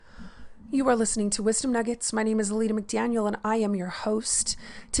You are listening to Wisdom Nuggets. My name is Alita McDaniel and I am your host.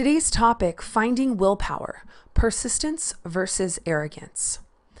 Today's topic, finding willpower, persistence versus arrogance.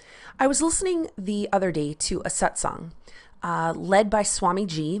 I was listening the other day to a satsang led by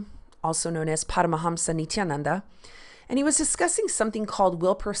Swamiji, also known as Paramahamsa Nityananda, and he was discussing something called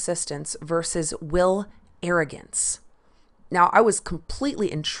will persistence versus will arrogance. Now, I was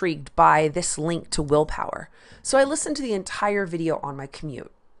completely intrigued by this link to willpower, so I listened to the entire video on my commute.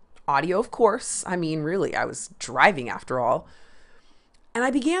 Audio, of course. I mean, really, I was driving after all. And I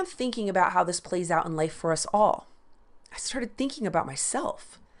began thinking about how this plays out in life for us all. I started thinking about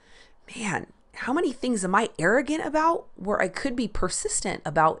myself. Man, how many things am I arrogant about where I could be persistent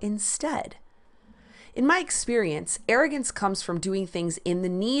about instead? In my experience, arrogance comes from doing things in the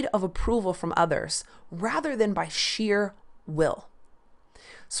need of approval from others rather than by sheer will.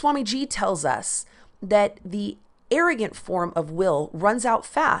 Swamiji tells us that the arrogant form of will runs out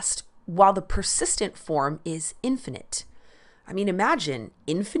fast, while the persistent form is infinite. I mean, imagine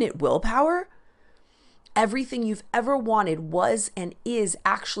infinite willpower. Everything you've ever wanted was and is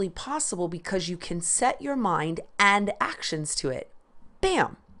actually possible because you can set your mind and actions to it.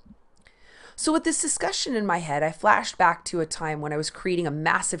 Bam! So with this discussion in my head, I flashed back to a time when I was creating a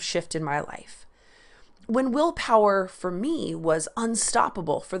massive shift in my life, when willpower for me was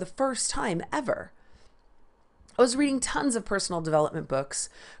unstoppable for the first time ever. I was reading tons of personal development books,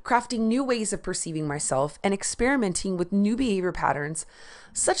 crafting new ways of perceiving myself, and experimenting with new behavior patterns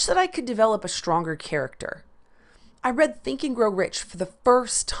such that I could develop a stronger character. I read Think and Grow Rich for the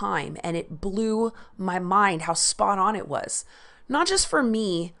first time, and it blew my mind how spot on it was. Not just for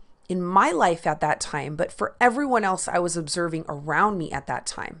me in my life at that time, but for everyone else I was observing around me at that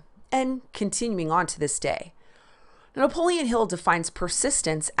time, and continuing on to this day. Napoleon Hill defines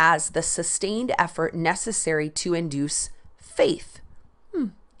persistence as the sustained effort necessary to induce faith.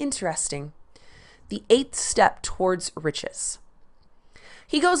 Interesting. The 8th step towards riches.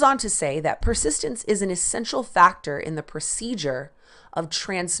 He goes on to say that persistence is an essential factor in the procedure of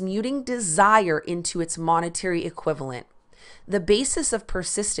transmuting desire into its monetary equivalent. The basis of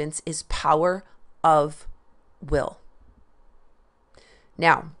persistence is power of will.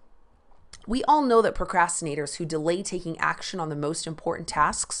 Now, we all know that procrastinators who delay taking action on the most important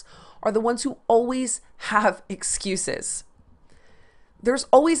tasks are the ones who always have excuses. There's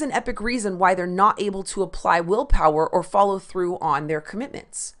always an epic reason why they're not able to apply willpower or follow through on their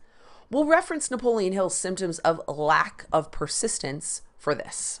commitments. We'll reference Napoleon Hill's symptoms of lack of persistence for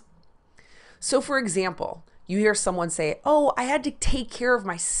this. So for example, you hear someone say, "Oh, I had to take care of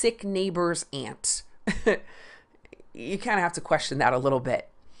my sick neighbor's aunt." You kind of have to question that a little bit.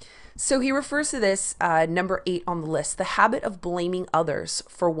 So he refers to this, number 8 on the list, the habit of blaming others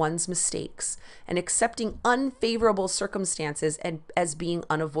for one's mistakes and accepting unfavorable circumstances as being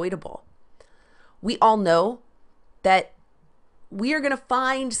unavoidable. We all know that we are going to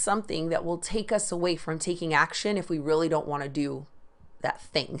find something that will take us away from taking action if we really don't want to do that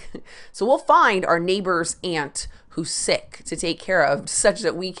thing. So we'll find our neighbor's aunt who's sick to take care of such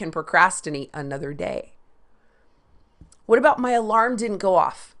that we can procrastinate another day. What about my alarm didn't go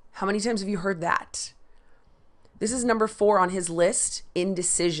off? How many times have you heard that? This is number 4 on his list,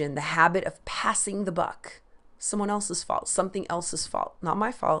 indecision, the habit of passing the buck. Someone else's fault, something else's fault, not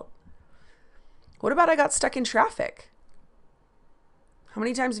my fault. What about I got stuck in traffic? How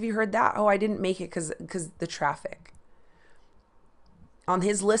many times have you heard that? Oh, I didn't make it because the traffic. On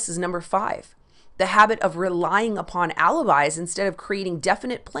his list is number 5, the habit of relying upon alibis instead of creating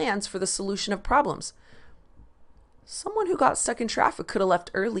definite plans for the solution of problems. Someone who got stuck in traffic could have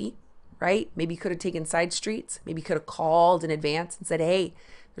left early, right? Maybe could have taken side streets. Maybe could have called in advance and said, "Hey,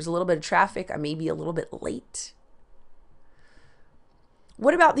 there's a little bit of traffic. I may be a little bit late."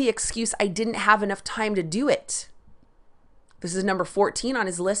 What about the excuse, "I didn't have enough time to do it"? This is number 14 on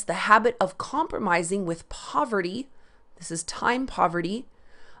his list, the habit of compromising with poverty. This is time poverty,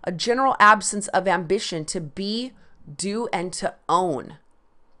 a general absence of ambition to be, do, and to own,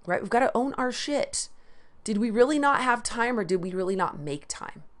 right? We've got to own our shit. Did we really not have time, or did we really not make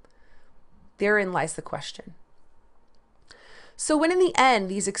time? Therein lies the question. So when in the end,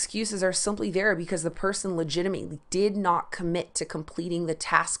 these excuses are simply there because the person legitimately did not commit to completing the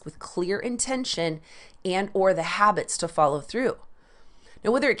task with clear intention and or the habits to follow through. Now,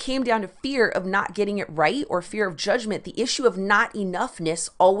 whether it came down to fear of not getting it right or fear of judgment, the issue of not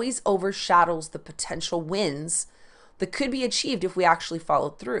enoughness always overshadows the potential wins that could be achieved if we actually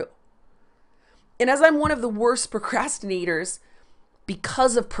followed through. And as I'm one of the worst procrastinators,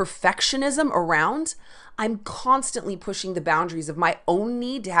 because of perfectionism around, I'm constantly pushing the boundaries of my own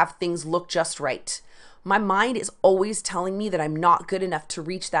need to have things look just right. My mind is always telling me that I'm not good enough to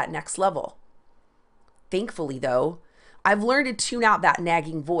reach that next level. Thankfully, though, I've learned to tune out that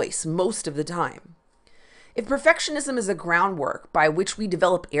nagging voice most of the time. If perfectionism is a groundwork by which we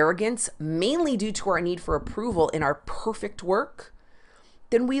develop arrogance, mainly due to our need for approval in our perfect work,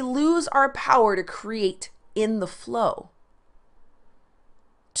 then we lose our power to create in the flow,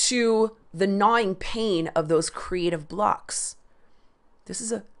 to the gnawing pain of those creative blocks. This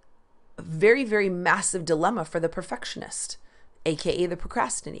is a very, very massive dilemma for the perfectionist, aka the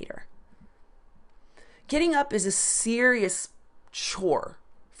procrastinator. Getting up is a serious chore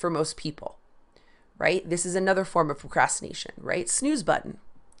for most people, right? This is another form of procrastination, right? Snooze button.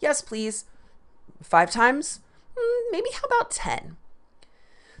 Yes, please. 5 times? Maybe how about 10?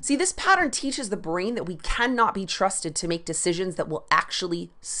 See, this pattern teaches the brain that we cannot be trusted to make decisions that will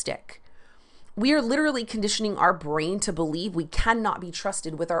actually stick. We are literally conditioning our brain to believe we cannot be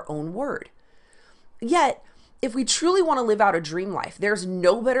trusted with our own word. Yet, if we truly want to live out a dream life, there's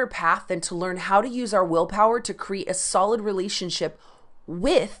no better path than to learn how to use our willpower to create a solid relationship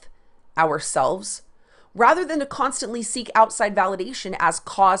with ourselves, rather than to constantly seek outside validation as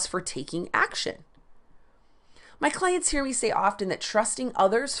cause for taking action. My clients hear me say often that trusting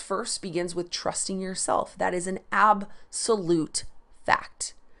others first begins with trusting yourself. That is an absolute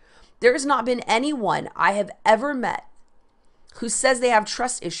fact. There has not been anyone I have ever met who says they have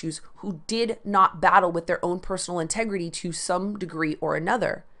trust issues who did not battle with their own personal integrity to some degree or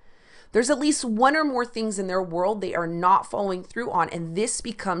another. There's at least one or more things in their world they are not following through on, and this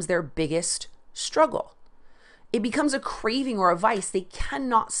becomes their biggest struggle. It becomes a craving or a vice they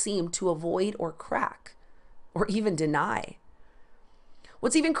cannot seem to avoid or crack or even deny.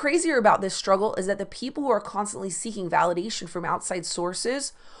 What's even crazier about this struggle is that the people who are constantly seeking validation from outside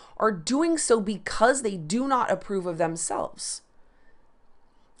sources are doing so because they do not approve of themselves.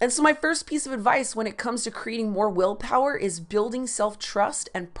 And so my first piece of advice when it comes to creating more willpower is building self-trust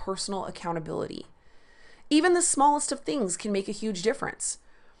and personal accountability. Even the smallest of things can make a huge difference.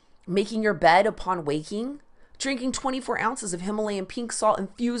 Making your bed upon waking, drinking 24 ounces of Himalayan pink salt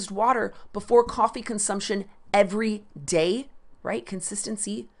infused water before coffee consumption every day, right?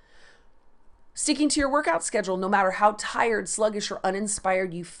 Consistency. Sticking to your workout schedule no matter how tired, sluggish, or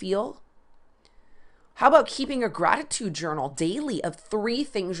uninspired you feel. How about keeping a gratitude journal daily of 3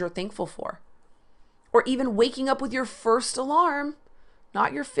 things you're thankful for? Or even waking up with your first alarm,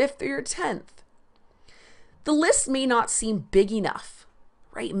 not your 5th or your 10th. The list may not seem big enough,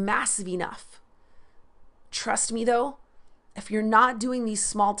 right? Massive enough. Trust me though, if you're not doing these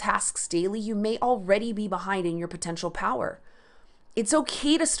small tasks daily, you may already be behind in your potential power. It's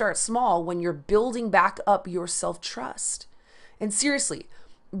okay to start small when you're building back up your self-trust. And seriously,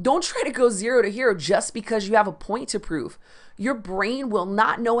 don't try to go 0 to hero just because you have a point to prove. Your brain will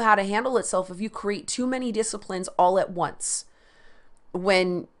not know how to handle itself if you create too many disciplines all at once,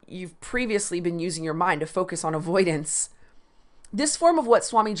 when you've previously been using your mind to focus on avoidance. This form of what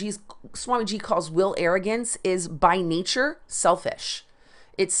Swamiji calls will arrogance is by nature selfish.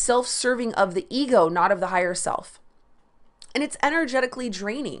 It's self-serving of the ego, not of the higher self. And it's energetically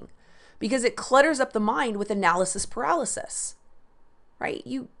draining because it clutters up the mind with analysis paralysis, right?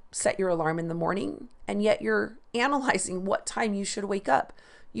 You set your alarm in the morning and yet you're analyzing what time you should wake up.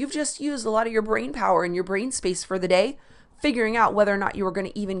 You've just used a lot of your brain power and your brain space for the day, figuring out whether or not you were going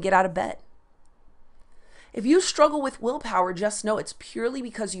to even get out of bed. If you struggle with willpower, just know it's purely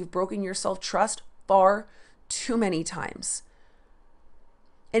because you've broken your self-trust far too many times.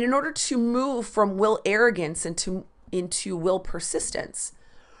 And in order to move from will arrogance into will persistence,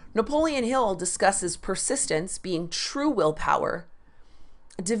 Napoleon Hill discusses persistence being true willpower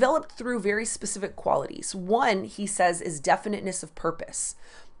developed through very specific qualities. One, he says, is definiteness of purpose.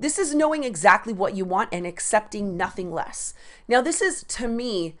 This is knowing exactly what you want and accepting nothing less. Now, this is, to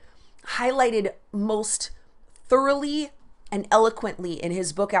me, highlighted most thoroughly and eloquently in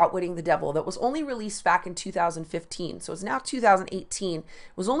his book, Outwitting the Devil, that was only released back in 2015. So it's now 2018. It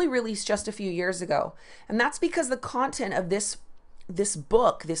was only released just a few years ago. And that's because the content of this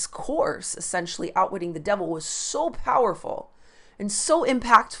book, this course, essentially Outwitting the Devil, was so powerful and so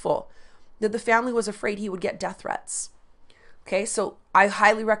impactful that the family was afraid he would get death threats. Okay, so I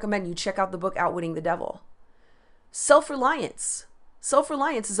highly recommend you check out the book, Outwitting the Devil. Self-reliance.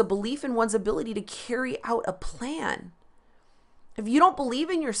 Self-reliance is a belief in one's ability to carry out a plan. If you don't believe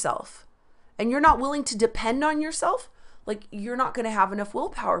in yourself and you're not willing to depend on yourself, like, you're not going to have enough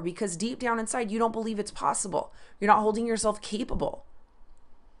willpower because deep down inside, you don't believe it's possible. You're not holding yourself capable.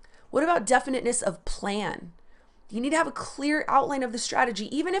 What about definiteness of plan? You need to have a clear outline of the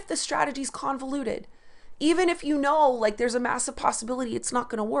strategy, even if the strategy is convoluted, even if you know like there's a massive possibility it's not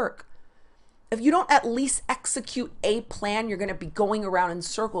going to work. If you don't at least execute a plan, you're going to be going around in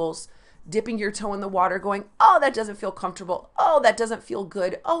circles, dipping your toe in the water, going, oh, that doesn't feel comfortable. Oh, that doesn't feel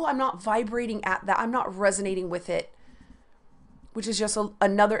good. Oh, I'm not vibrating at that. I'm not resonating with it, which is just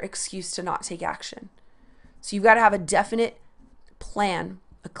another excuse to not take action. So you've got to have a definite plan,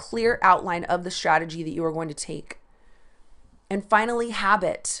 a clear outline of the strategy that you are going to take. And finally,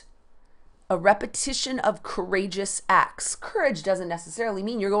 habit. A repetition of courageous acts. Courage doesn't necessarily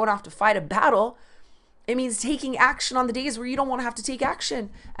mean you're going off to fight a battle. It means taking action on the days where you don't want to have to take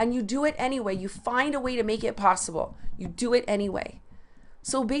action. And you do it anyway. You find a way to make it possible. You do it anyway.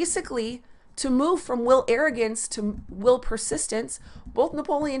 So basically, to move from will arrogance to will persistence, both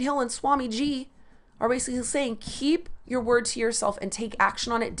Napoleon Hill and Swamiji are basically saying keep your word to yourself and take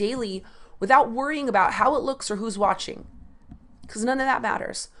action on it daily without worrying about how it looks or who's watching. Because none of that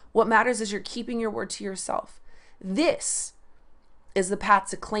matters. What matters is you're keeping your word to yourself. This is the path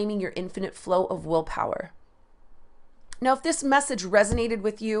to claiming your infinite flow of willpower. Now, if this message resonated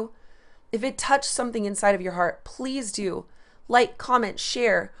with you, if it touched something inside of your heart, please do like, comment,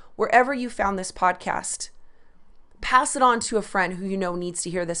 share wherever you found this podcast. Pass it on to a friend who you know needs to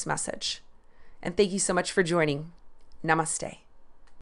hear this message. And thank you so much for joining. Namaste.